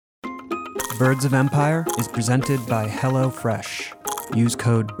Birds of Empire is presented by HelloFresh. Use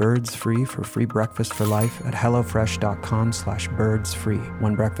code BIRDSFREE for free breakfast for life at hellofresh.com/birdsfree.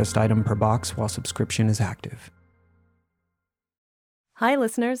 One breakfast item per box while subscription is active. Hi,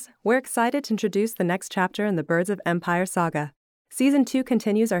 listeners. We're excited to introduce the next chapter in the Birds of Empire saga. Season 2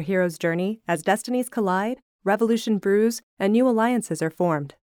 continues our hero's journey as destinies collide, revolution brews, and new alliances are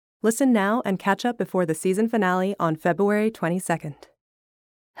formed. Listen now and catch up before the season finale on February 22nd.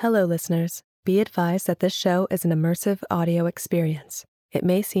 Hello, listeners. Be advised that this show is an immersive audio experience. It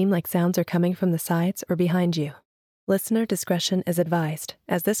may seem like sounds are coming from the sides or behind you. Listener discretion is advised,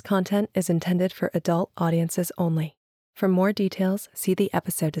 as this content is intended for adult audiences only. For more details, see the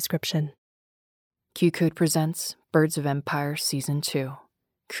episode description. QCode presents Birds of Empire Season 2,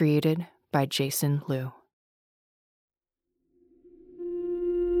 created by Jason Liu.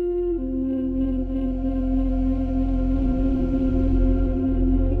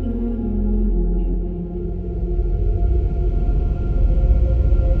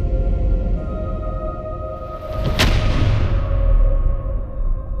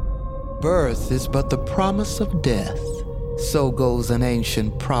 Birth is but the promise of death. So goes an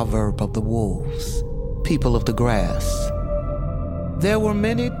ancient proverb of the wolves, people of the grass. There were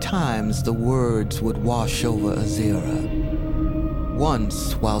many times the words would wash over Azira.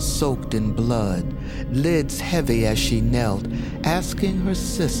 Once, while soaked in blood, lids heavy as she knelt, asking her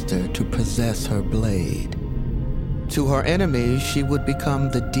sister to possess her blade. To her enemies, she would become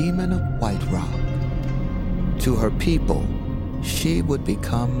the demon of White Rock. To her people, she would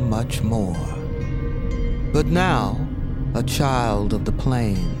become much more. But now, a child of the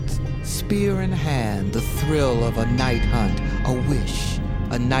plains, spear in hand, the thrill of a night hunt, a wish,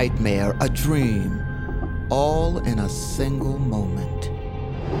 a nightmare, a dream, all in a single moment.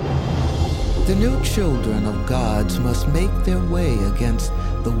 The new children of gods must make their way against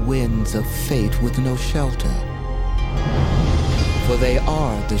the winds of fate with no shelter. For they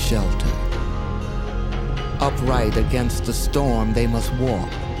are the shelter. Upright against the storm they must walk.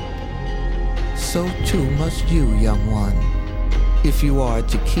 So too must you, young one, if you are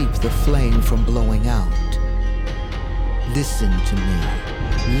to keep the flame from blowing out. Listen to me.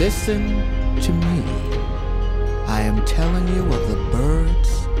 Listen to me. I am telling you of the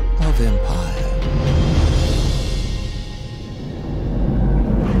Birds of Empire.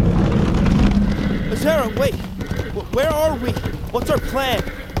 Azira, wait! Where are we? What's our plan?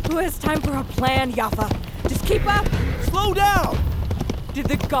 Who has time for a plan, Yafa? Just keep up! Slow down! Did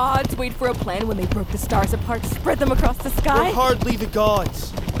the gods wait for a plan when they broke the stars apart to spread them across the sky? We're hardly the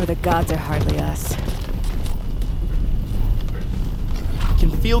gods. Or the gods are hardly us. I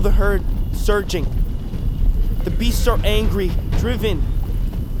can feel the herd surging. The beasts are angry, driven.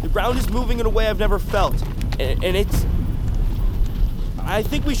 The ground is moving in a way I've never felt. And it's... I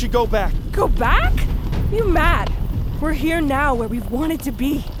think we should go back. Go back? You mad? We're here now where we've wanted to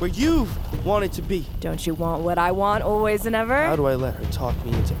be. Where you've wanted to be. Don't you want what I want always and ever? How do I let her talk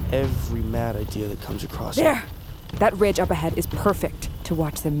me into every mad idea that comes across her? There! That ridge up ahead is perfect to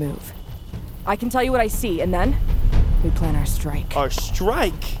watch them move. I can tell you what I see, and then we plan our strike. Our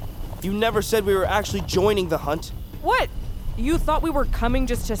strike? You never said we were actually joining the hunt. What? You thought we were coming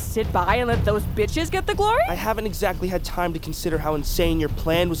just to sit by and let those bitches get the glory? I haven't exactly had time to consider how insane your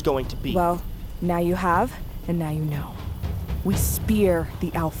plan was going to be. Well, now you have, and now you know. We spear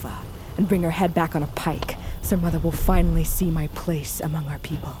the Alpha and bring her head back on a pike, so Mother will finally see my place among our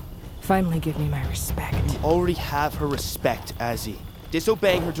people. Finally give me my respect. You already have her respect, Azzy.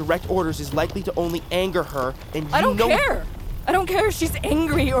 Disobeying her direct orders is likely to only anger her, and you I don't know... care! I don't care if she's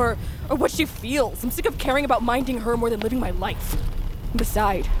angry or what she feels. I'm sick of caring about minding her more than living my life. And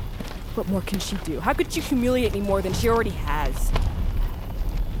besides, what more can she do? How could she humiliate me more than she already has?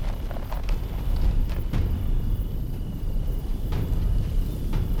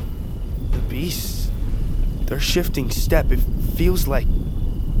 Beasts. They're shifting step. It feels like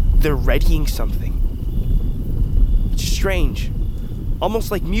they're readying something. It's strange.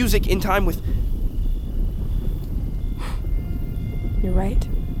 Almost like music in time with... You're right.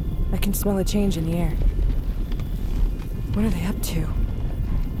 I can smell a change in the air. What are they up to?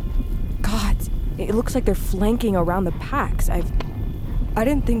 God, it looks like they're flanking around the packs. I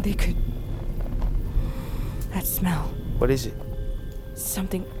didn't think they could... That smell. What is it?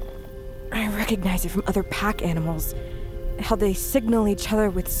 Something... I recognize it from other pack animals. How they signal each other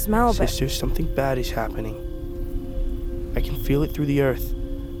with smell, but... Sister, something bad is happening. I can feel it through the earth.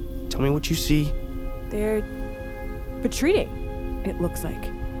 Tell me what you see. They're retreating, it looks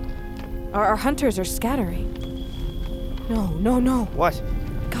like. Our hunters are scattering. No. What?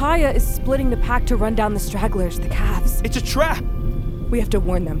 Kaya is splitting the pack to run down the stragglers, the calves. It's a trap! We have to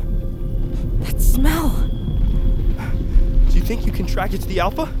warn them. That smell. Do you think you can track it to the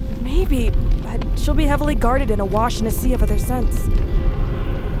Alpha? Maybe, but she'll be heavily guarded and awash in a sea of other scents.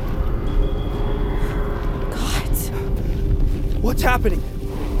 God. What's happening?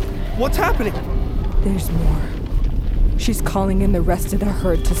 What's happening? There's more. She's calling in the rest of the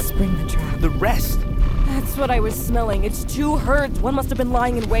herd to spring the trap. The rest? That's what I was smelling. It's 2 herds. One must have been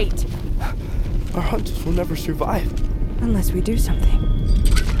lying in wait. Our hunters will never survive. Unless we do something.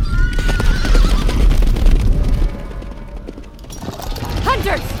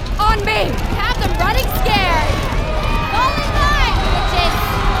 Hunters! On me! Have them running scared! Fall in line, bitches!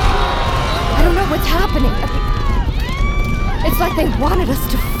 I don't know what's happening. It's like they wanted us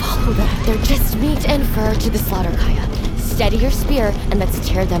to follow them. They're just meat and fur to the slaughter, Kaya. Steady your spear and let's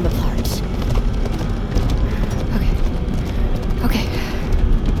tear them apart. Okay.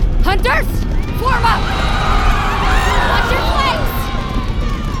 Hunters! Form up! Watch your flanks!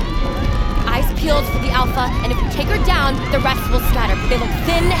 Eyes peeled for the Alpha, and if we take her down, the rest will scatter. They look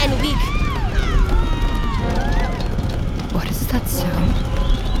thin and weak. What is that sound?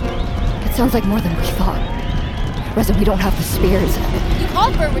 It sounds like more than we thought. Reza, we don't have the spears. You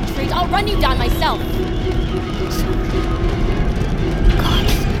called for a retreat, I'll run you down myself. God,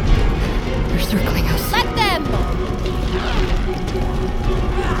 they're circling us. Let them!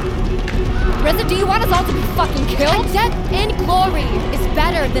 Reza, do you want us all to be fucking killed? A death in glory is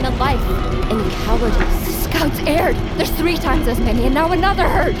better than a life in cowardice. The scouts aired. There's 3 times as many, and now another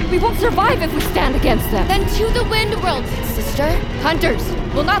herd. We won't survive if we stand against them. Then to the wind world, sister. Hunters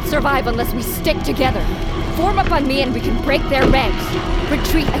will not survive unless we stick together. Form up on me and we can break their ranks.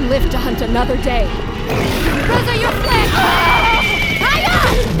 Retreat and live to hunt another day. Reza, your flank! Kaya!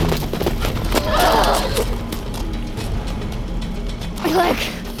 My leg.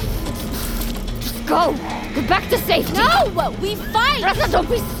 Just go. Go back to safety. No! We fight! Reza, don't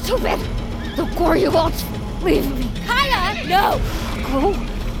be stupid. Don't worry, you won't leave me. Kaya! No! Go,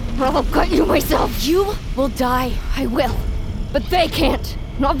 or I'll cut you myself. You will die. I will. But they can't.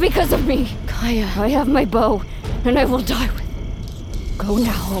 Not because of me. Kaya. I have my bow, and I will die with it. Go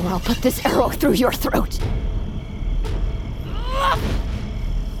now, or I'll put this arrow through your throat.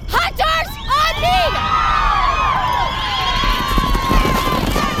 Hunters! On me!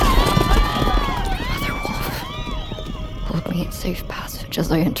 Mother Wolf, hold me in safe passage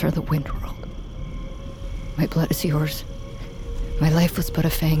as I enter the wind world. My blood is yours. My life was but a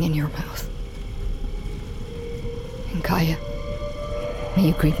fang in your mouth. And Kaya, may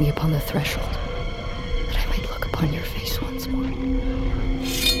you greet me upon the threshold, that I might look upon your face once more.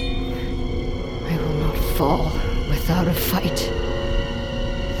 I will not fall without a fight.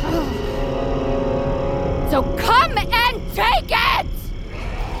 So come and take it!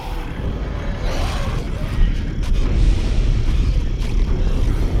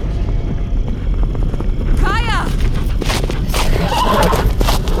 Kaya!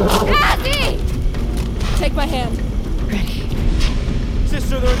 Azzy! Take my hand. Ready.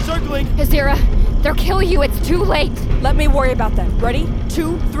 Sister, they're encircling! Azira, they'll kill you, it's too late. Let me worry about them. Ready?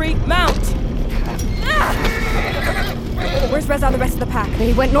 2, 3, mount! Where's Reza and the rest of the pack?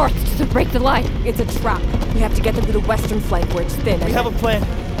 They went north to break the line. It's a trap. We have to get them to the western flank where it's thin. We have a plan.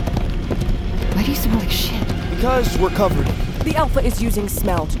 Why do you smell like shit? Because we're covered. The Alpha is using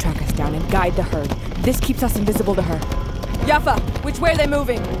smell to track us down and guide the herd. This keeps us invisible to her. Yafa, which way are they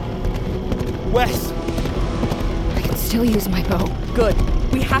moving? West! I can still use my bow. Good.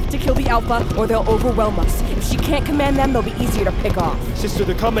 We have to kill the Alpha or they'll overwhelm us. If she can't command them, they'll be easier to pick off. Sister,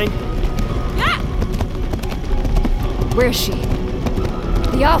 they're coming. Where is she?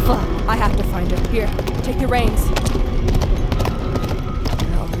 The Alpha! I have to find her. Here, take the reins.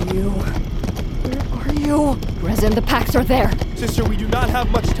 Where are you? Where are you? Reza and the packs are there. Sister, we do not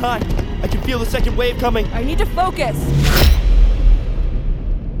have much time. I can feel the second wave coming. I need to focus.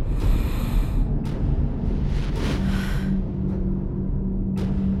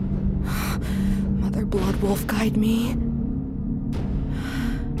 Mother Blood Wolf, guide me.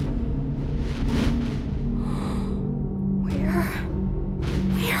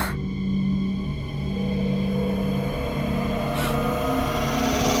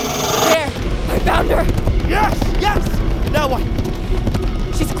 Now what?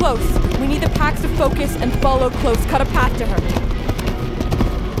 She's close. We need the packs to focus and follow close. Cut a path to her.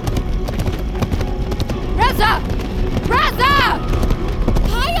 Reza! Reza!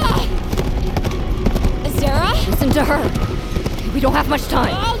 Kaya! Azira? Listen to her. We don't have much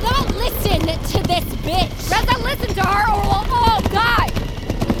time. Oh, don't listen to this bitch! Reza, listen to her or we'll all die!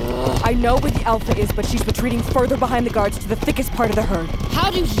 I know where the Alpha is, but she's retreating further behind the guards to the thickest part of the herd. How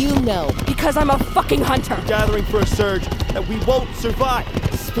do you know? Because I'm a fucking hunter. Gathering for a surge that we won't survive.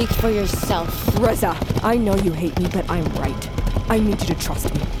 Speak for yourself. Reza, I know you hate me, but I'm right. I need you to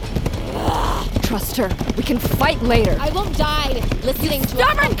trust me. Trust her. We can fight later. I won't die listening to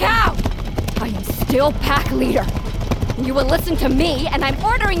Stubborn cow! I am still pack leader. You will listen to me, and I'm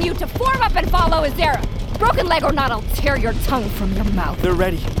ordering you to form up and follow Azera. Broken leg or not, I'll tear your tongue from your mouth. They're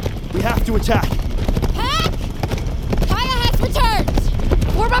ready. We have to attack. Pack! Kaya has returned!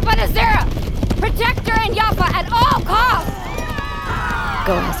 Form up on Azera! Protect her and Yaffa at all costs!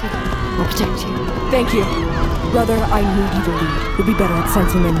 Go, Azzy. We'll protect you. Thank you. Brother, I need you to lead. You'll be better at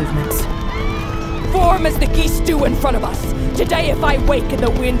sensing their movements. Form as the geese do in front of us. Today, if I wake in the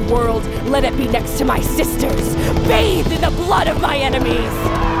wind world, let it be next to my sisters, bathed in the blood of my enemies.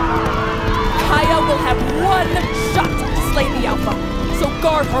 Kaya will have one shot to slay the Alpha, so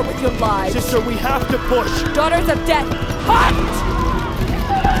guard her with your lives. Sister, we have to push. Daughters of Death, hunt!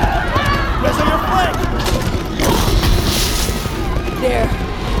 Reza, your flank! There,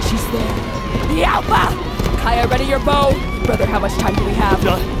 she's there. The Alpha! Kaya, ready your bow. Brother, how much time do we have?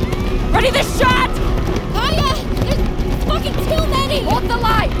 Done. Ready the shot! Kaya! There's fucking too many! Hold the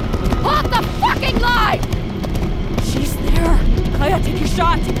line! Hold the fucking line! She's there. Kaya, take your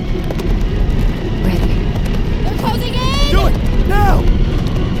shot. Ready. They're closing in! Do it! Now!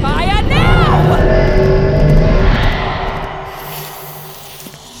 Kaya, now!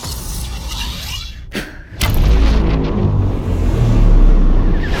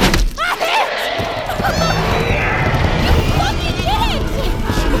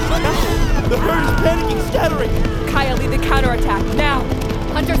 The herd is panicking, scattering! Kaya, lead the counterattack, now!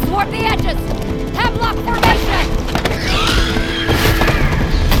 Hunter, thwart the edges! Hemlock formation!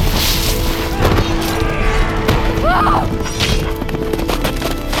 Whoa!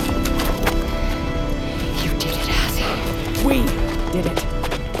 You did it, Azzy. We did it.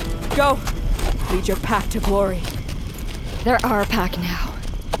 Go. Lead your pack to glory. They're our pack now.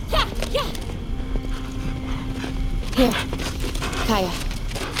 Yeah! Here. Kaya.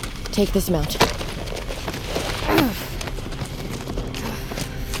 Take this mount.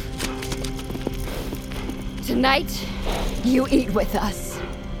 Tonight, you eat with us.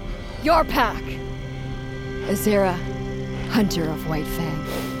 Your pack. Azera, Hunter of White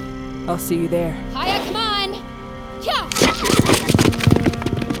Fang. I'll see you there. Kaya, come on! Yeah!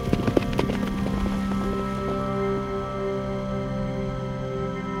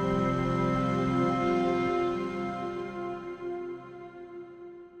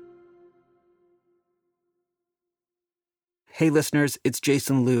 Hey listeners, it's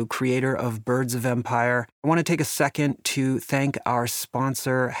Jason Liu, creator of Birds of Empire. I want to take a second to thank our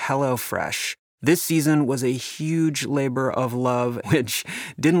sponsor, HelloFresh. This season was a huge labor of love, which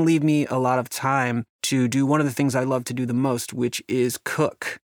didn't leave me a lot of time to do one of the things I love to do the most, which is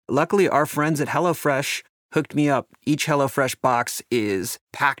cook. Luckily, our friends at HelloFresh hooked me up. Each HelloFresh box is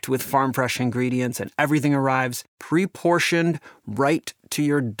packed with farm fresh ingredients and everything arrives pre-portioned right to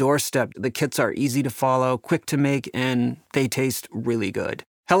your doorstep. The kits are easy to follow, quick to make, and they taste really good.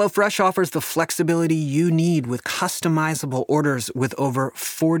 HelloFresh offers the flexibility you need with customizable orders with over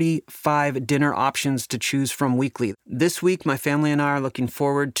 45 dinner options to choose from weekly. This week, my family and I are looking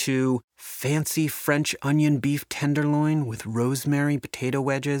forward to fancy French onion beef tenderloin with rosemary potato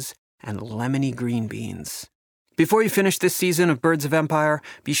wedges and lemony green beans. Before you finish this season of Birds of Empire,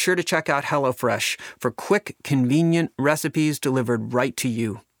 be sure to check out HelloFresh for quick, convenient recipes delivered right to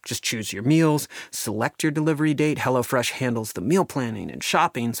you. Just choose your meals, select your delivery date. HelloFresh handles the meal planning and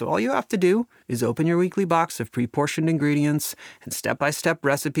shopping, so all you have to do is open your weekly box of pre-portioned ingredients and step-by-step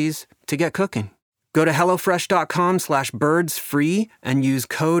recipes to get cooking. Go to HelloFresh.com/birdsfree and use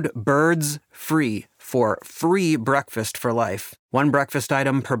code BIRDSFREE for free breakfast for life. One breakfast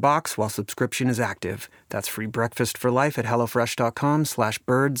item per box while subscription is active. That's free breakfast for life at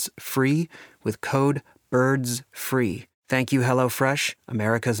HelloFresh.com/birdsfree with code BIRDSFREE. Thank you, HelloFresh,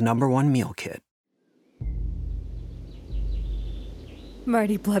 America's #1 meal kit.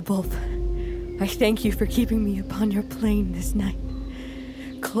 Mighty Bloodwolf, I thank you for keeping me upon your plane this night,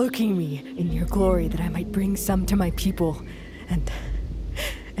 cloaking me in your glory that I might bring some to my people, and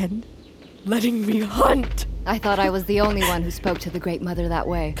letting me hunt. I thought I was the only one who spoke to the Great Mother that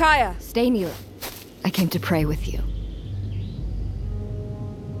way. Kaya! Stay near. I came to pray with you.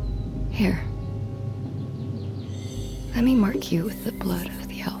 Here. Let me mark you with the blood of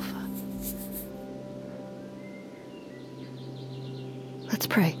the Alpha. Let's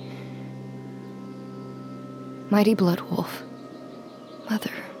pray. Mighty Bloodwolf,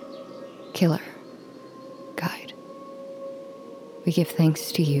 Mother, Killer, Guide. We give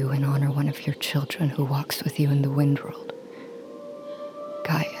thanks to you and honor one of your children who walks with you in the wind world.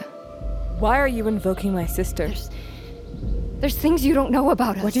 Gaia. Why are you invoking my sister? There's things you don't know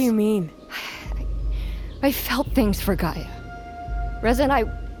about us. What do you mean? I felt things for Gaia. Reza and I,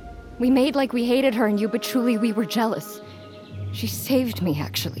 we made like we hated her and you, but truly we were jealous. She saved me,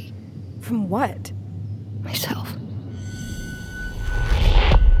 actually. From what? Myself.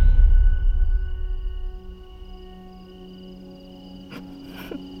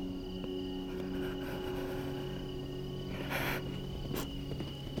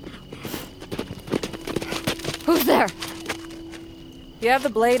 Who's there? You have the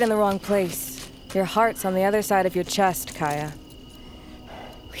blade in the wrong place. Your heart's on the other side of your chest, Kaya.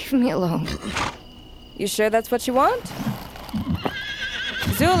 Leave me alone. You sure that's what you want?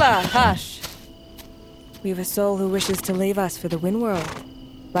 Zula, hush. We have a soul who wishes to leave us for the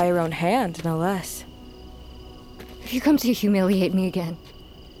Windworld. By your own hand, no less. If you come to humiliate me again,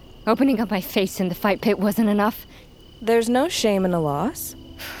 opening up my face in the fight pit wasn't enough. There's no shame in a loss.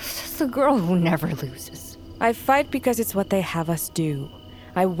 It's the girl who never loses. I fight because it's what they have us do.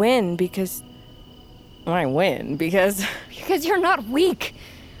 I win because... Because you're not weak.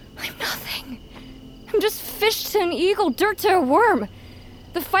 I'm nothing. I'm just fish to an eagle, dirt to a worm.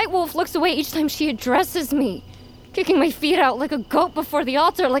 The fight wolf looks away each time she addresses me, kicking my feet out like a goat before the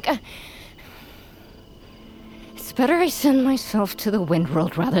altar, like a... It's better I send myself to the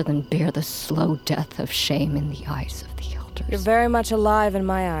Windworld rather than bear the slow death of shame in the eyes of the elders. You're very much alive in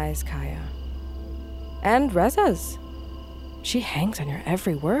my eyes, Kaya. And Reza's. She hangs on your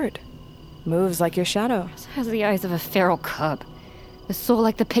every word. Moves like your shadow. Reza has the eyes of a feral cub, the soul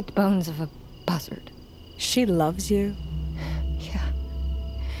like the picked bones of a buzzard. She loves you. Yeah.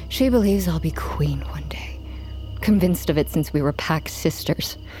 She believes I'll be queen one day. Convinced of it since we were pack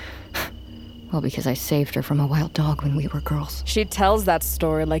sisters. Well, because I saved her from a wild dog when we were girls. She tells that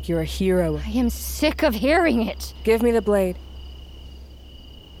story like you're a hero. I am sick of hearing it. Give me the blade.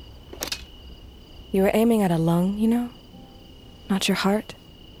 You were aiming at a lung, you know? Not your heart.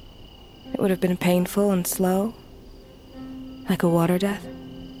 It would have been painful and slow. Like a water death.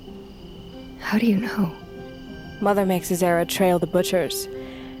 How do you know? Mother makes Azera trail the butchers.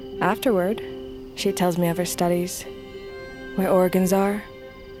 Afterward, she tells me of her studies. Where organs are.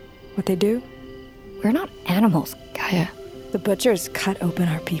 What they do. We're not animals, Gaia. The butchers cut open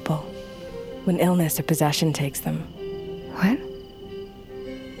our people. When illness or possession takes them. What?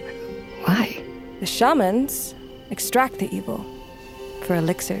 Why? The shamans extract the evil. For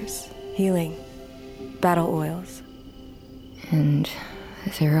elixirs, healing, battle oils. And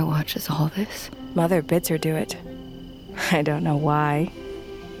Azera watches all this? Mother bids her do it. I don't know why.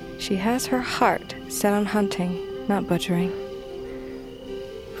 She has her heart set on hunting, not butchering.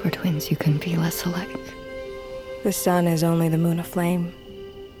 For twins, you can be less alike. The sun is only the moon aflame.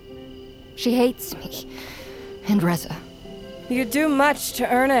 She hates me. And Reza. You do much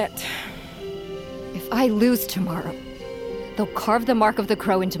to earn it. If I lose tomorrow, they'll carve the mark of the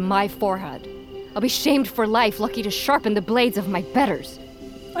crow into my forehead. I'll be shamed for life, lucky to sharpen the blades of my betters.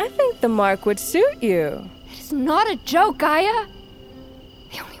 I think the mark would suit you. It is not a joke, Gaia.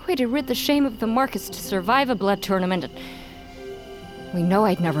 The only way to rid the shame of the mark is to survive a blood tournament. We know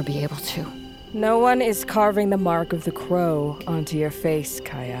I'd never be able to. No one is carving the mark of the crow onto your face,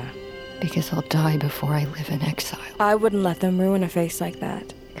 Kaya. Because I'll die before I live in exile. I wouldn't let them ruin a face like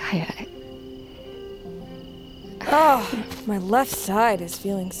that. Gaia, Oh, my left side is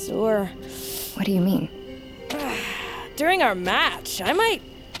feeling sore. What do you mean? During our match, I might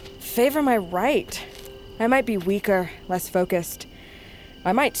favor my right. I might be weaker, less focused.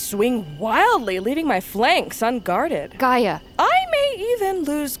 I might swing wildly, leaving my flanks unguarded. Gaia. I may even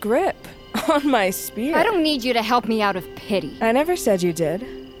lose grip on my spear. I don't need you to help me out of pity. I never said you did.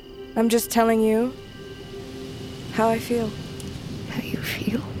 I'm just telling you how I feel. How you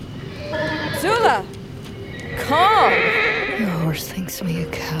feel? Zula! Calm! Your horse thinks me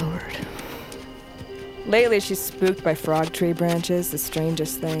a coward. Lately, she's spooked by frog tree branches, the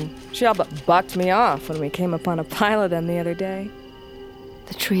strangest thing. She all but bucked me off when we came upon a pile of them the other day.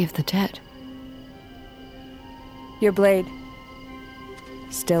 The tree of the dead. Your blade.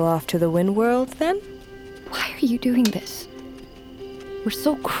 Still off to the Windworld, then? Why are you doing this? We're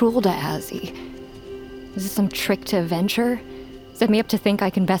so cruel to Azzy. Is this some trick to avenge her? Set me up to think I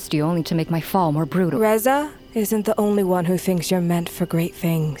can best you only to make my fall more brutal. Reza isn't the only one who thinks you're meant for great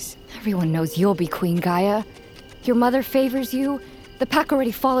things. Everyone knows you'll be Queen Gaia. Your mother favors you. The pack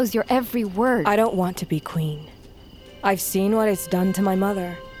already follows your every word. I don't want to be queen. I've seen what it's done to my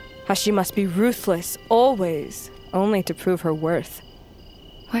mother. How she must be ruthless, always, only to prove her worth.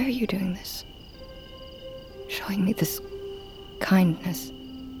 Why are you doing this? Showing me this kindness.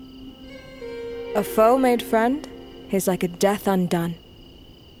 A foe made friend is like a death undone.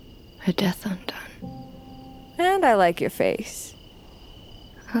 A death undone. And And I like your face.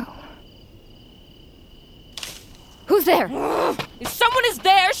 Oh. Who's there? If someone is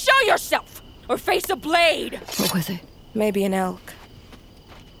there, show yourself! Or face a blade! What was it? Maybe an elk.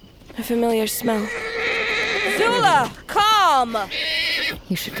 A familiar smell. Zula, come!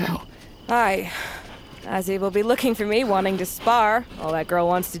 You should go. Aye. Azzy will be looking for me, wanting to spar. All that girl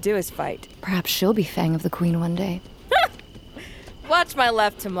wants to do is fight. Perhaps she'll be Fang of the Queen one day. Watch my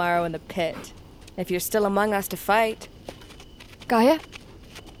left tomorrow in the pit. If you're still among us to fight. Gaia?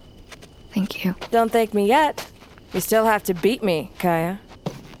 Thank you. Don't thank me yet. You still have to beat me, Kaya.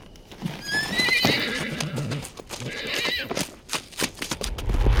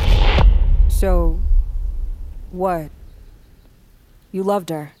 So, what? You loved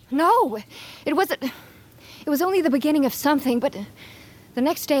her? No, it wasn't. It was only the beginning of something, but the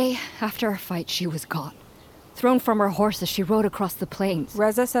next day, after our fight, she was gone. Thrown from her horse as she rode across the plains.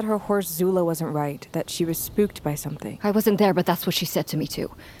 Reza said her horse Zula wasn't right, that she was spooked by something. I wasn't there, but that's what she said to me, too.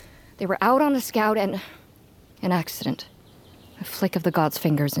 They were out on a scout and... an accident. A flick of the god's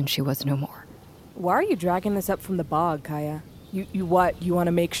fingers and she was no more. Why are you dragging this up from the bog, Kaya? You what? You want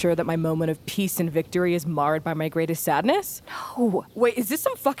to make sure that my moment of peace and victory is marred by my greatest sadness? No. Wait, is this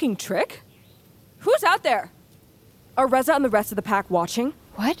some fucking trick? Who's out there? Are Reza and the rest of the pack watching?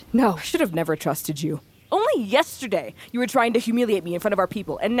 What? No. I should have never trusted you. Only yesterday you were trying to humiliate me in front of our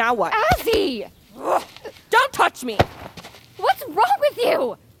people, and now what? Azzy! Ugh, don't touch me! What's wrong with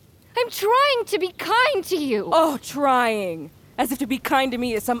you? I'm trying to be kind to you. Oh, trying. As if to be kind to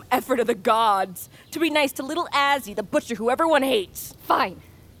me is some effort of the gods. To be nice to little Azzy, the butcher who everyone hates. Fine.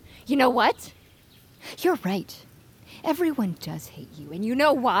 You know what? You're right. Everyone does hate you, and you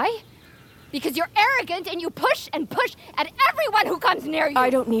know why? Because you're arrogant and you push and push at everyone who comes near you. I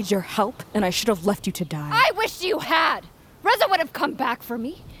don't need your help, and I should have left you to die. I wish you had. Reza would have come back for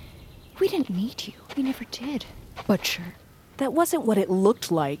me. We didn't need you. We never did. Butcher. That wasn't what it looked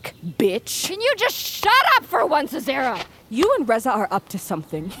like, bitch. Can you just shut up for once, Azera? You and Reza are up to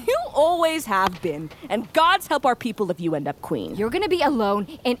something. You always have been. And gods help our people if you end up queen. You're gonna be alone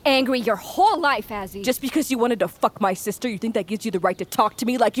and angry your whole life, Azzy. Just because you wanted to fuck my sister, you think that gives you the right to talk to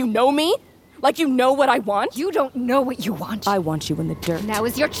me like you know me? Like you know what I want? You don't know what you want. I want you in the dirt. Now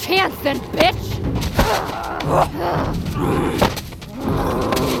is your chance then, bitch!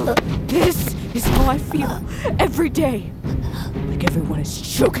 This is how I feel every day. Like everyone is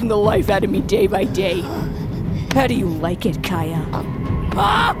choking the life out of me day by day. How do you like it, Kaya?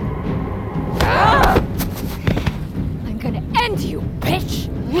 I'm gonna end you, bitch!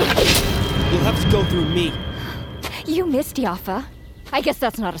 You'll have to go through me. You missed Yafa. I guess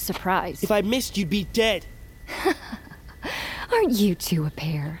that's not a surprise. If I missed, you'd be dead. Aren't you two a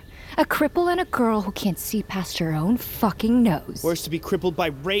pair? A cripple and a girl who can't see past her own fucking nose. Worse to be crippled by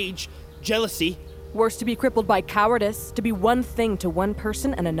rage, jealousy. Worse to be crippled by cowardice, to be one thing to one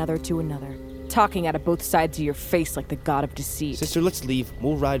person and another to another. Talking out of both sides of your face like the god of deceit. Sister, let's leave.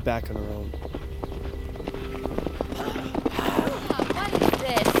 We'll ride back on our own. What is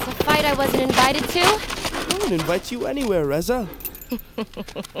this? A fight I wasn't invited to? No one invites you anywhere, Reza.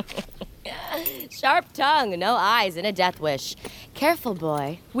 Sharp tongue, no eyes, and a death wish. Careful,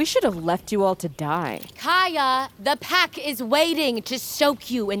 boy. We should have left you all to die. Kaya, the pack is waiting to soak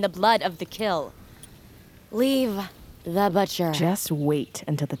you in the blood of the kill. Leave the butcher. Just wait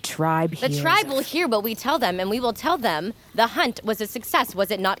until the tribe hears. The tribe will hear what we tell them, and we will tell them the hunt was a success,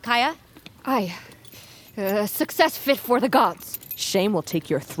 was it not, Kaya? Aye. Success fit for the gods. Shame will take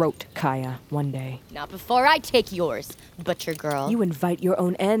your throat, Kaya, one day. Not before I take yours, butcher girl. You invite your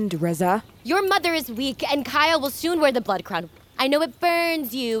own end, Reza. Your mother is weak, and Kaya will soon wear the blood crown. I know it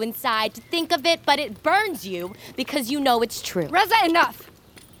burns you inside to think of it, but it burns you because you know it's true. Reza, enough!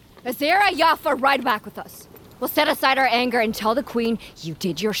 Azera, Yafa, ride back with us. We'll set aside our anger and tell the queen you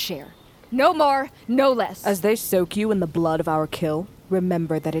did your share. No more, no less. As they soak you in the blood of our kill,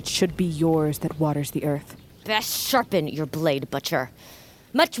 remember that it should be yours that waters the earth. Best sharpen your blade, butcher.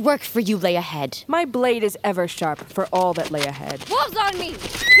 Much work for you lay ahead. My blade is ever sharp for all that lay ahead. Wolves on me!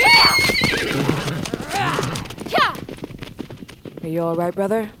 Yeah! Yeah! Are you all right,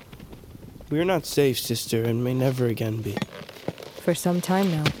 brother? We're not safe, sister, and may never again be. For some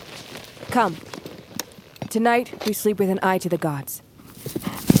time now. Come. Tonight, we sleep with an eye to the gods.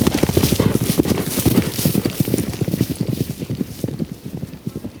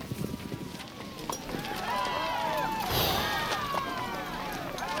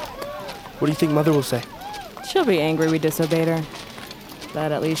 What do you think Mother will say? She'll be angry we disobeyed her.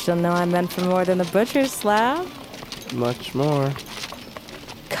 But at least she'll know I'm meant for more than the butcher's slab. Much more.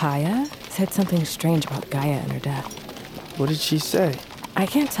 Kaya said something strange about Gaia and her death. What did she say? I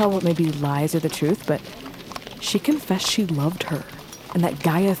can't tell what may be lies or the truth, but She confessed she loved her, and that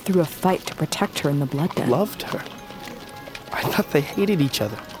Gaia threw a fight to protect her in the Blood Den. Loved her? I thought they hated each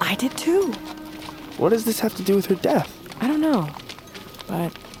other. I did too. What does this have to do with her death? I don't know,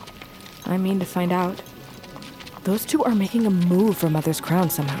 but I mean to find out. Those two are making a move for Mother's crown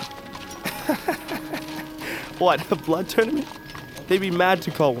somehow. What, a blood tournament? They'd be mad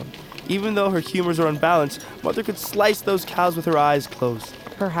to call one. Even though her humors are unbalanced, Mother could slice those cows with her eyes closed.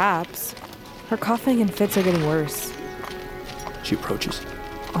 Perhaps. Her coughing and fits are getting worse. She approaches.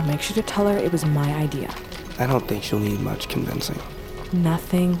 I'll make sure to tell her it was my idea. I don't think she'll need much convincing.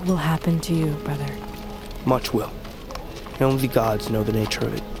 Nothing will happen to you, brother. Much will. And only gods know the nature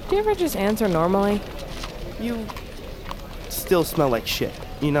of it. Do you ever just answer normally? You still smell like shit,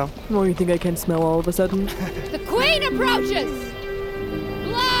 you know? Or you think I can smell all of a sudden? The queen approaches!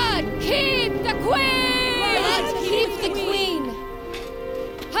 Blood keep the queen! Blood keep the queen!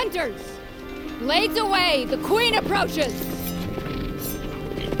 Hunters! Blades away! The queen approaches!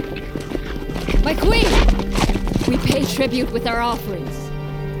 My queen! We pay tribute with our offerings.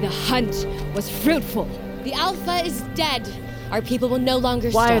 The hunt was fruitful. The Alpha is dead. Our people will no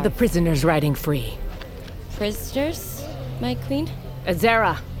longer starve. Why are the prisoners riding free? Prisoners, my queen?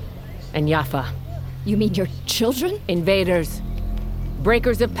 Azera and Yafa. You mean your children? Invaders.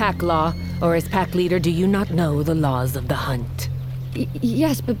 Breakers of pack law, or as pack leader, do you not know the laws of the hunt?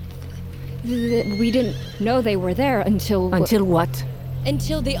 Yes, but we didn't know they were there until... Until what?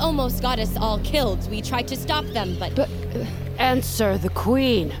 Until they almost got us all killed. We tried to stop them, but Answer the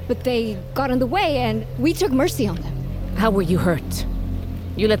queen. But they got in the way and we took mercy on them. How were you hurt?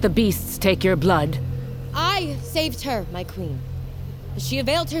 You let the beasts take your blood. I saved her, my queen. She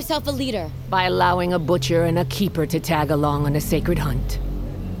availed herself a leader. By allowing a butcher and a keeper to tag along on a sacred hunt.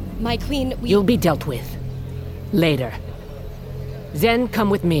 My queen, You'll be dealt with. Later. Zen, come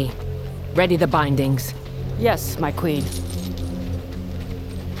with me. Ready the bindings. Yes, my queen.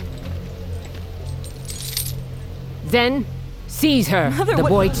 Zen, seize her. Mother, the what-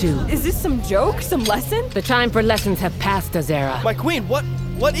 boy too. Is this some joke? Some lesson? The time for lessons have passed, Azera. My queen, what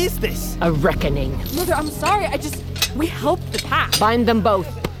is this? A reckoning. Mother, I'm sorry. We helped the pack. Bind them both.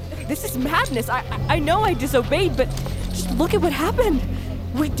 This is madness. I know I disobeyed, but just look at what happened.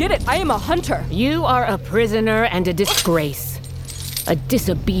 We did it. I am a hunter. You are a prisoner and a disgrace. A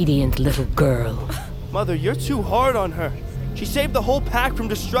disobedient little girl. Mother, you're too hard on her. She saved the whole pack from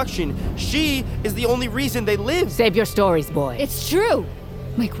destruction. She is the only reason they live. Save your stories, boy. it's true,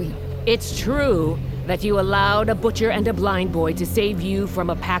 my queen. It's true that you allowed a butcher and a blind boy to save you from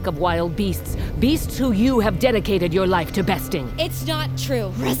a pack of wild beasts. Beasts who you have dedicated your life to besting. It's not true.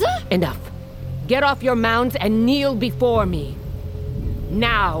 Reza? Enough. Get off your mounds and kneel before me.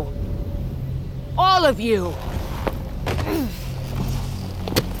 Now. All of you.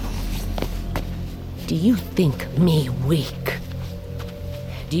 Do you think me weak?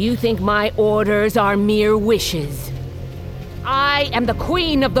 Do you think my orders are mere wishes? I am the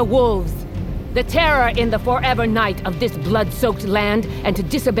queen of the wolves, the terror in the forever night of this blood-soaked land, and to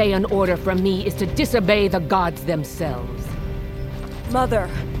disobey an order from me is to disobey the gods themselves. Mother,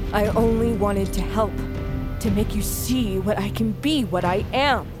 I only wanted to help. To make you see what I can be, what I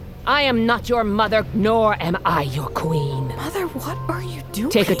am. I am not your mother, nor am I your queen. Mother, what are you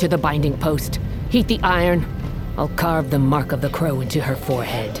doing? Take her to the binding post. Heat the iron. I'll carve the mark of the crow into her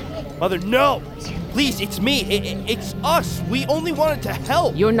forehead. Mother, no! Please, it's me. It's us. We only wanted to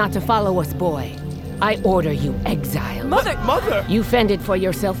help. You're not to follow us, boy. I order you exiled. Mother! You fended for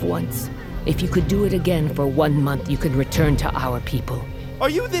yourself once. If you could do it again for 1 month, you could return to our people. Are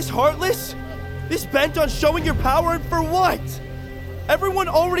you this heartless? This bent on showing your power, and for what? Everyone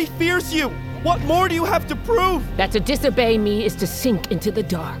already fears you. What more do you have to prove? That to disobey me is to sink into the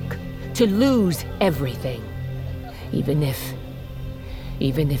dark. To lose everything. Even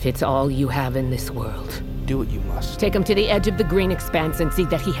if it's all you have in this world. Do what you must. Take him to the edge of the green expanse and see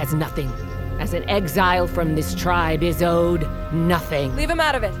that he has nothing. As an exile from this tribe is owed nothing. Leave him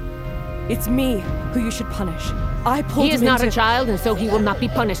out of it. It's me who you should punish. I pulled him He is not into... a child, and so he will not be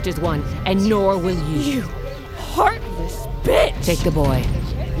punished as one, and nor will you. You heartless bitch! Take the boy.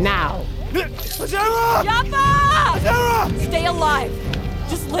 Now. Azera! Yappa! Azera! Stay alive.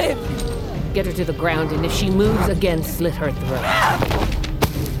 Just live. Get her to the ground, and if she moves again, slit her throat.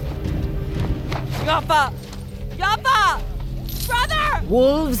 Yappa! Yappa! Brother!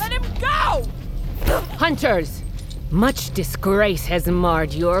 Wolves! Let him go! Hunters! Much disgrace has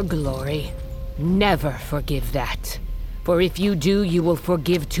marred your glory. Never forgive that. For if you do, you will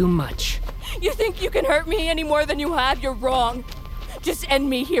forgive too much. You think you can hurt me any more than you have? You're wrong. Just end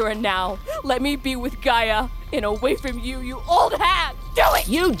me here and now. Let me be with Gaia and away from you, you old hag. Do it!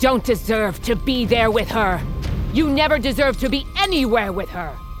 You don't deserve to be there with her. You never deserved to be anywhere with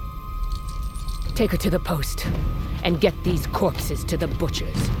her. Take her to the post and get these corpses to the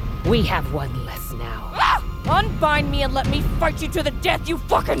butchers. We have one less now. Ah! Unbind me and let me fight you to the death, you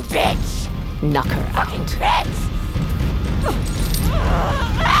fucking bitch! Knock her out. Bitch!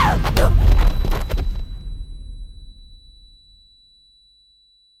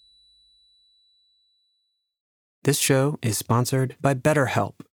 This show is sponsored by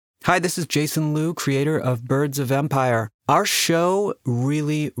BetterHelp. Hi, this is Jason Liu, creator of Birds of Empire. Our show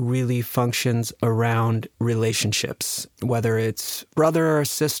really functions around relationships, whether it's brother or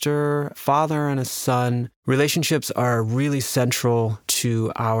sister, father and a son. Relationships are really central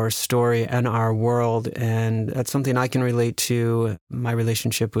to our story and our world, and that's something I can relate to. My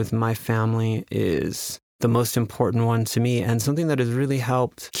relationship with my family is the most important one to me, and something that has really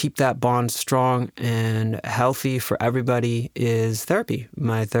helped keep that bond strong and healthy for everybody is therapy.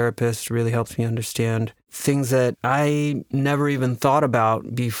 My therapist really helps me understand things that I never even thought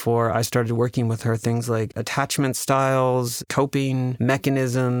about before I started working with her. Things like attachment styles, coping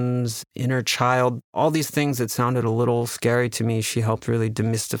mechanisms, inner child, all these things that sounded a little scary to me. She helped really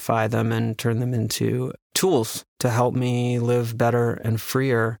demystify them and turn them into tools to help me live better and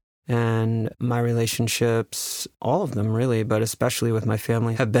freer. And my relationships, all of them really, but especially with my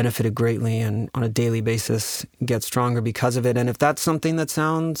family, have benefited greatly and on a daily basis get stronger because of it. And if that's something that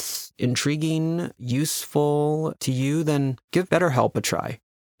sounds intriguing, useful to you, then give BetterHelp a try.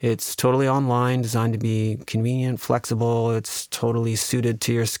 It's totally online, designed to be convenient, flexible. It's totally suited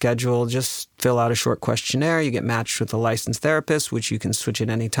to your schedule. Just fill out a short questionnaire. You get matched with a licensed therapist, which you can switch at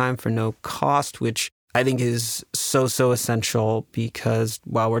any time for no cost, which I think is so essential, because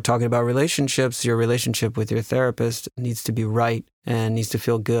while we're talking about relationships, your relationship with your therapist needs to be right and needs to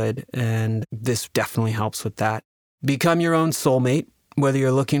feel good. And this definitely helps with that. Become your own soulmate, whether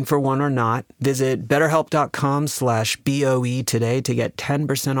you're looking for one or not. Visit betterhelp.com/BOE today to get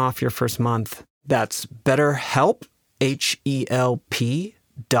 10% off your first month. That's BetterHelp,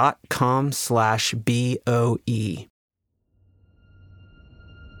 HELP.com/BOE.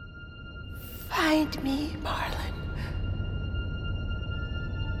 Find me, Marlin.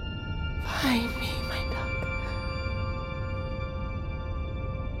 Find me, my duck.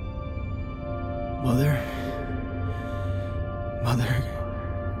 Mother,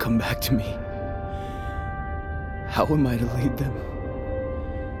 come back to me. How am I to lead them?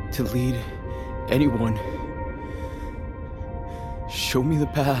 To lead anyone? Show me the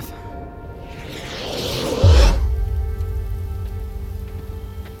path.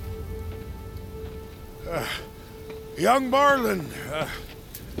 Young Marlin,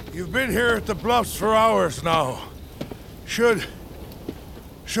 you've been here at the Bluffs for hours now. Should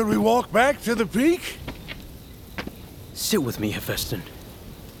we walk back to the peak? Sit with me, Hephaestion.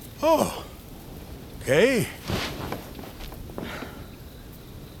 Oh, okay.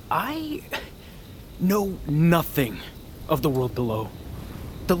 I know nothing of the world below.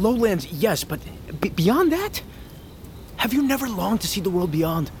 The lowlands, yes, but beyond that? Have you never longed to see the world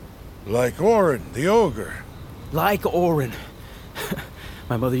beyond? Like Orin, the ogre. Like Orin.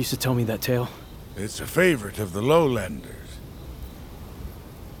 My mother used to tell me that tale. It's a favorite of the lowlanders.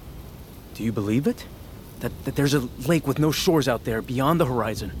 Do you believe it? That there's a lake with no shores out there beyond the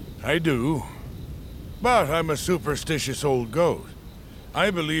horizon? I do. But I'm a superstitious old goat.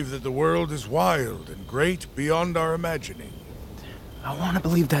 I believe that the world is wild and great beyond our imagining. I want to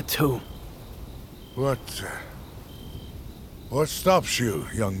believe that too. What stops you,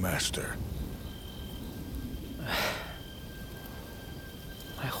 young master?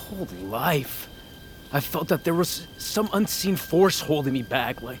 My whole life, I felt that there was some unseen force holding me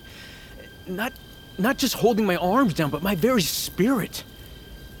back, like, not just holding my arms down, but my very spirit.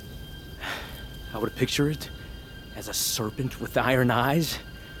 I would picture it as a serpent with iron eyes,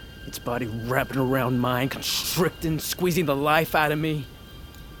 its body wrapping around mine, constricting, squeezing the life out of me.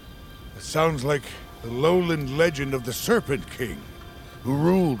 It sounds like the lowland legend of the Serpent King, who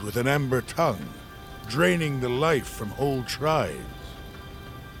ruled with an ember tongue, draining the life from whole tribes.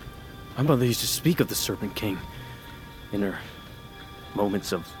 My mother used to speak of the Serpent King in her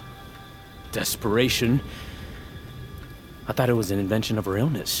moments of desperation. I thought it was an invention of her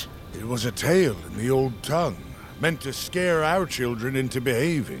illness. It was a tale in the old tongue, meant to scare our children into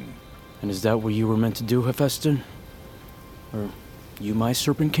behaving. And is that what you were meant to do, Hephaestion? Or you my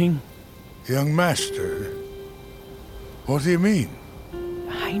Serpent King? Young master, what do you mean?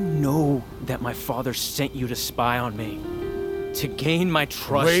 I know that my father sent you to spy on me. To gain my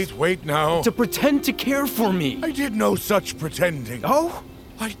trust. Wait now. To pretend to care for me. I did no such pretending. Oh?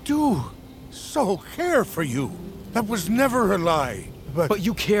 I do so care for you. That was never a lie. But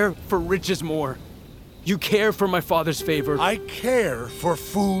you care for riches more. You care for my father's favor. I care for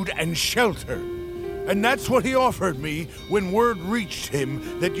food and shelter. And that's what he offered me when word reached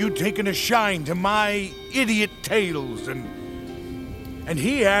him that you'd taken a shine to my idiot tales, and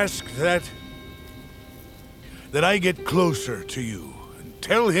he asked that I get closer to you and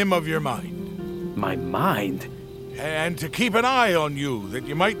tell him of your mind. My mind? And to keep an eye on you, that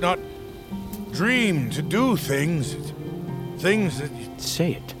you might not dream to do things that...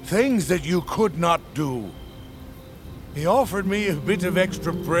 Say it. Things that you could not do. He offered me a bit of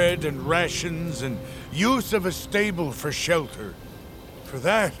extra bread and rations and use of a stable for shelter. For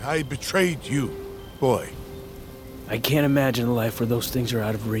that, I betrayed you, boy. I can't imagine a life where those things are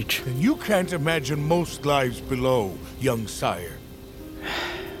out of reach. And you can't imagine most lives below, young sire.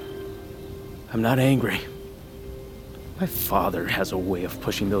 I'm not angry. My father has a way of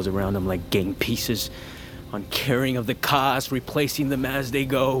pushing those around him like game pieces, uncaring of the cost, replacing them as they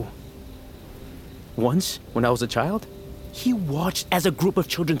go. Once, when I was a child, he watched as a group of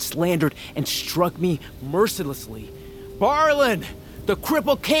children slandered and struck me mercilessly. Barlin, the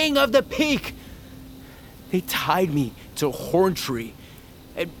crippled king of the peak! They tied me to a horn tree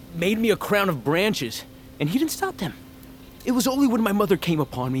and made me a crown of branches, and he didn't stop them. It was only when my mother came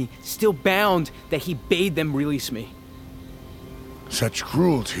upon me, still bound, that he bade them release me. Such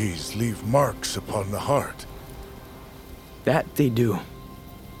cruelties leave marks upon the heart. That they do.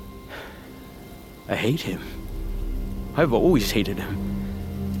 I hate him. I've always hated him.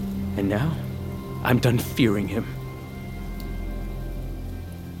 And now, I'm done fearing him.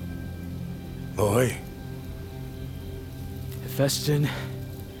 Boy. Festin,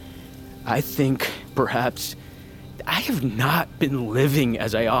 I think, perhaps, I have not been living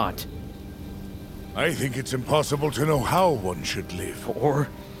as I ought. I think it's impossible to know how one should live. Or,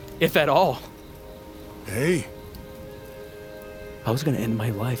 if at all. Hey? I was gonna end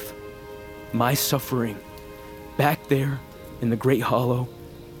my life. My suffering. Back there, in the Great Hollow.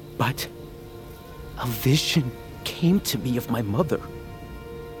 But a vision came to me of my mother.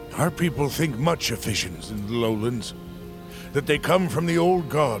 Our people think much of visions in the lowlands. That they come from the old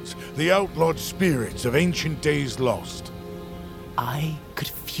gods, the outlawed spirits of ancient days lost. I could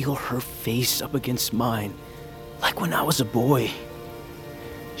feel her face up against mine, like when I was a boy.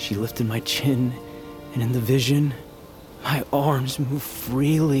 She lifted my chin, and in the vision, my arms moved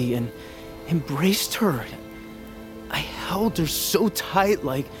freely and embraced her. I held her so tight,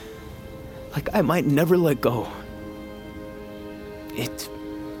 like I might never let go. It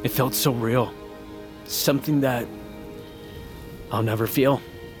felt so real. Something that I'll never feel.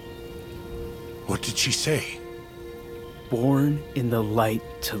 What did she say? Born in the light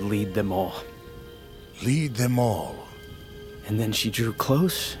to lead them all. Lead them all. And then she drew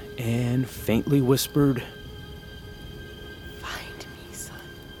close and faintly whispered, Find me, son.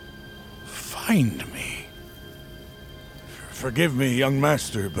 Find me? Forgive me, young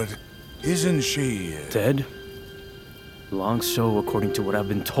master, but isn't she... Dead? Long so, according to what I've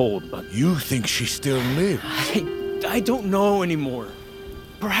been told, but... You think she still lives? I don't know anymore.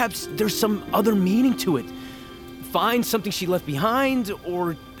 Perhaps there's some other meaning to it. Find something she left behind,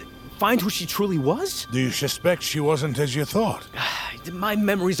 or find who she truly was? Do you suspect she wasn't as you thought? My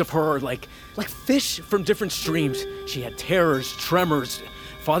memories of her are like fish from different streams. She had terrors, tremors.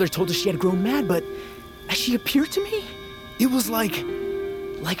 Father told us she had grown mad, but as she appeared to me, it was like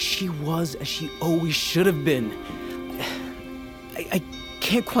she was as she always should have been. I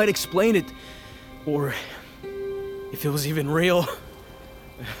can't quite explain it, or if it was even real.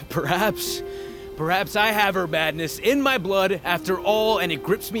 Perhaps I have her madness in my blood after all, and it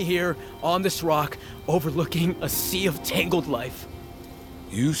grips me here on this rock, overlooking a sea of tangled life.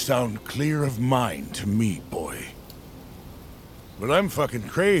 You sound clear of mind to me, boy. But I'm fucking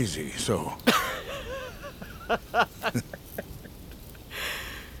crazy, so...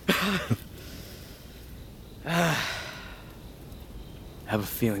 I have a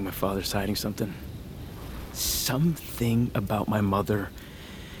feeling my father's hiding something. Something about my mother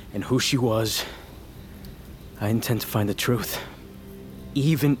and who she was. I intend to find the truth,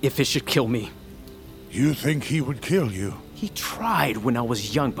 even if it should kill me. You think he would kill you? He tried when I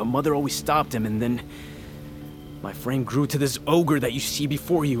was young, but Mother always stopped him, and then my friend grew to this ogre that you see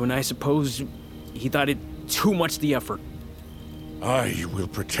before you, and I suppose he thought it too much the effort. I will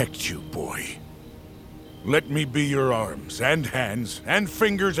protect you, boy. Let me be your arms and hands and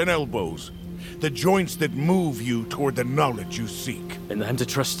fingers and elbows, the joints that move you toward the knowledge you seek. And I'm to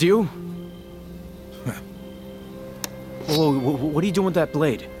trust you? Whoa, what are you doing with that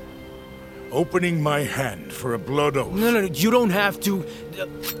blade? Opening my hand for a blood oath. No, you don't have to.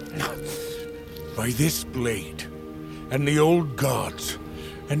 By this blade and the old gods,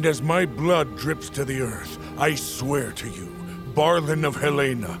 And as my blood drips to the earth, I swear to you, Barlin of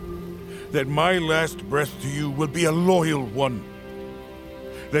Helena, that my last breath to you will be a loyal one.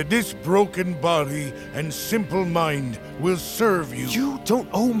 That this broken body and simple mind will serve you. You don't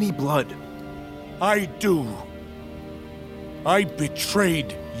owe me blood. I do. I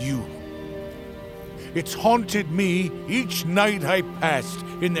betrayed you. It's haunted me each night I passed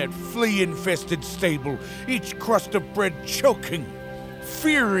in that flea-infested stable, each crust of bread choking,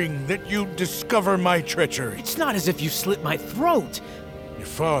 fearing that you'd discover my treachery. It's not as if you slit my throat. Your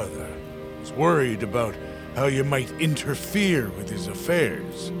father was worried about how you might interfere with his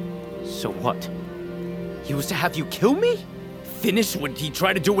affairs. So what? He was to have you kill me? Finish what he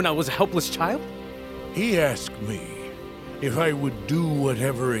tried to do when I was a helpless child? He asked me if I would do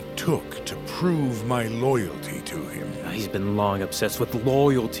whatever it took to prove my loyalty to him. He's been long obsessed with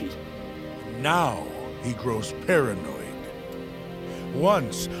loyalty. Now he grows paranoid.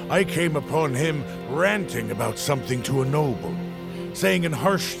 Once I came upon him ranting about something to a noble, saying in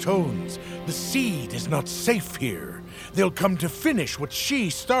harsh tones, the seed is not safe here. They'll come to finish what she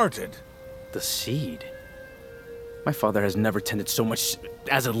started. The seed? My father has never tended so much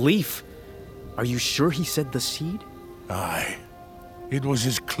as a leaf. Are you sure he said the seed? Aye. It was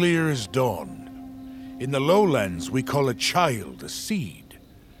as clear as dawn. In the lowlands, we call a child a seed.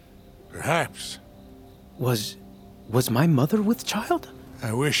 Perhaps. Was my mother with child?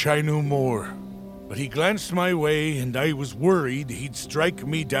 I wish I knew more. But he glanced my way, and I was worried he'd strike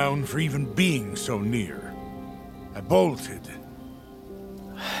me down for even being so near. I bolted.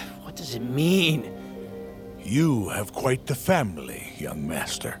 What does it mean? You have quite the family, young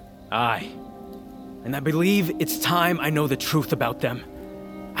master. Aye. And I believe it's time I know the truth about them.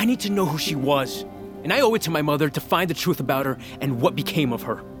 I need to know who she was. And I owe it to my mother to find the truth about her and what became of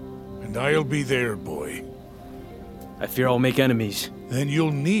her. And I'll be there, boy. I fear I'll make enemies. Then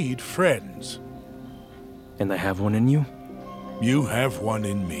you'll need friends. And I have one in you? You have one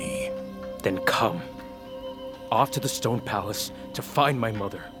in me. Then come. Off to the Stone Palace to find my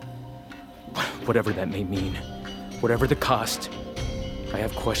mother. Whatever that may mean. Whatever the cost. I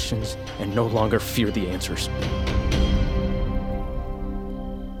have questions and no longer fear the answers.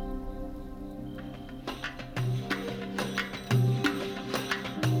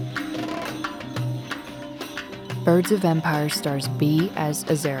 Birds of Empire stars Bee as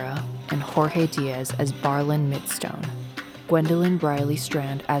Azera and Jorge Diaz as Barlin Midstone, Gwendolyn Briley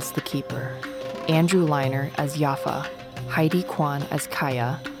Strand as the Keeper, Andrew Liner as Yafa, Heidi Kwan as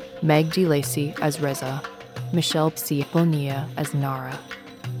Kaya, Meg DeLacy as Reza, Michelle Psi Bonilla as Nara,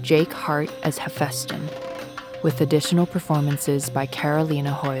 Jake Hart as Hephaestion, with additional performances by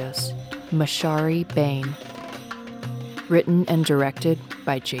Carolina Hoyos, Mashari Bain. Written and directed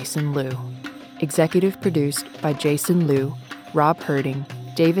by Jason Liu. Executive produced by Jason Liu, Rob Herding,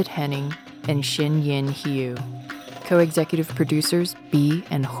 David Henning, and Shin Yin Hiu. Co-executive producers Bee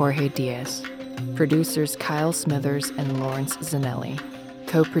and Jorge Diaz. Producers Kyle Smithers and Lawrence Zanelli.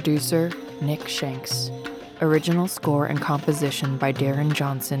 Co-producer Nick Shanks. Original score and composition by Darren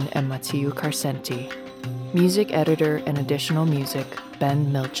Johnson and Matiu Carcenti. Music editor and additional music,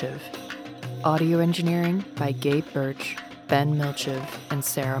 Ben Milchev. Audio engineering by Gabe Birch, Ben Milchev, and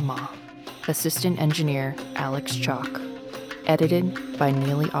Sarah Ma. Assistant engineer, Alex Chalk. Edited by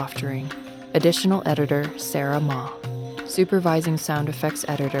Neely Oftering. Additional editor, Sarah Ma. Supervising sound effects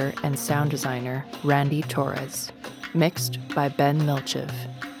editor and sound designer, Randy Torres. Mixed by Ben Milchev.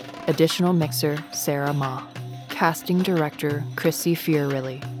 Additional mixer, Sarah Ma. Casting director, Chrissy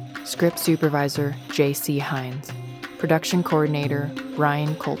Fiorilli. Script supervisor, J.C. Hines. Production coordinator,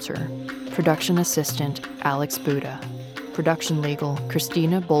 Ryan Coulter. Production assistant, Alex Buda. Production legal,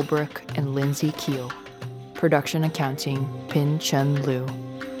 Christina Bulbrook and Lindsay Keel. Production accounting, Pin Chun Liu.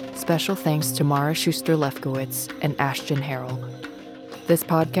 Special thanks to Mara Schuster-Lefkowitz and Ashton Harold. This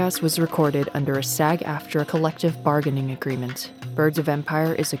podcast was recorded under a SAG-AFTRA collective bargaining agreement. Birds of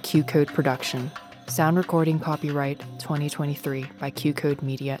Empire is a Q-Code production. Sound recording copyright 2023 by Q-Code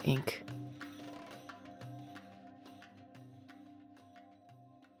Media, Inc.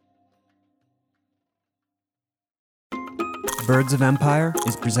 Birds of Empire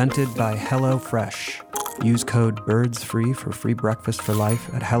is presented by HelloFresh. Use code BIRDSFREE for free breakfast for life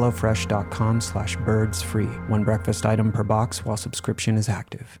at hellofresh.com/birdsfree. One breakfast item per box while subscription is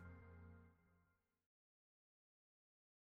active.